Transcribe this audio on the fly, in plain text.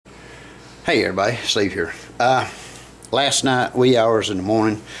Hey everybody, Steve here. Last night, wee hours in the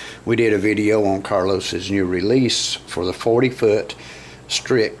morning, we did a video on Carlos's new release for the 40-foot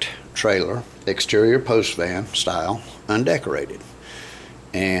Strick trailer, exterior post van style, undecorated.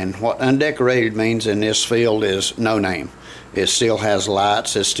 And what undecorated means in this field is no name. It still has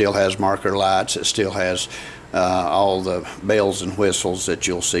lights, it still has marker lights, it still has all the bells and whistles that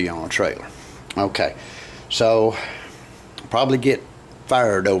you'll see on a trailer. Okay, so I'll probably get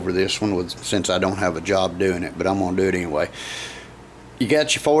fired over this one since I don't have a job doing it, but I'm gonna do it anyway. You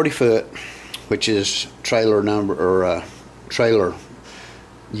got your 40 foot, which is trailer trailer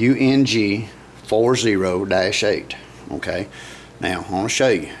UNG 40-8. Okay, now I want to show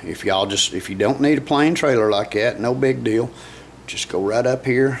you. If you don't need a plain trailer like that, no big deal. Just go right up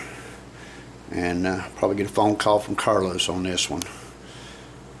here and probably get a phone call from Carlos on this one.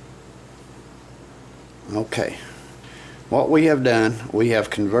 Okay. What we have done, we have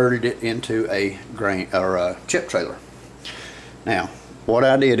converted it into a chip trailer. Now, what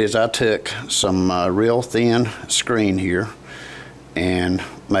I did is I took some real thin screen here and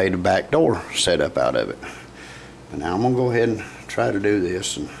made a back door setup out of it. And now I'm gonna go ahead and try to do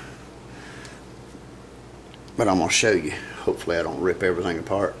this, but I'm gonna show you. Hopefully I don't rip everything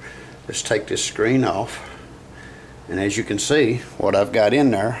apart. Let's take this screen off, and as you can see, what I've got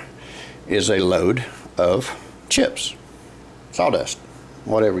in there is a load of chips. Sawdust,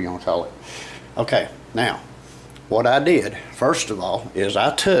 whatever you want to call it. Okay, now what I did first of all is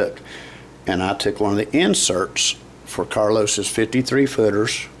I took one of the inserts for Carlos's 53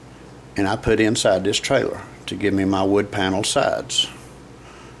 footers and I put inside this trailer to give me my wood panel sides.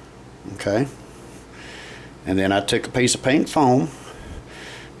 Okay, and then I took a piece of pink foam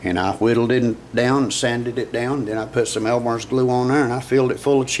and I whittled it down and sanded it down, and then I put some Elmer's glue on there and I filled it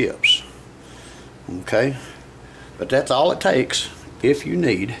full of chips. Okay, but that's all it takes if you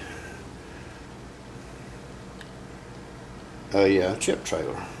need a chip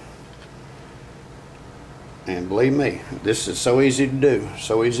trailer. And believe me, this is so easy to do,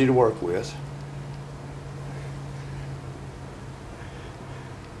 so easy to work with.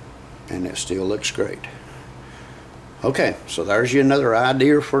 And it still looks great. Okay, so there's you another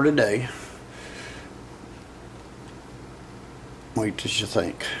idea for today. What did you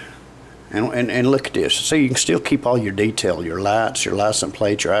think? And look at this. See, you can still keep all your detail, your lights, your license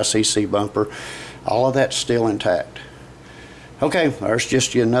plate, your ICC bumper, all of that's still intact. Okay, there's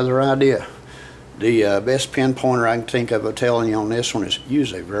just another idea. The best pinpointer I can think of telling you on this one is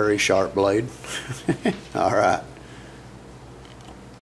use a very sharp blade. All right.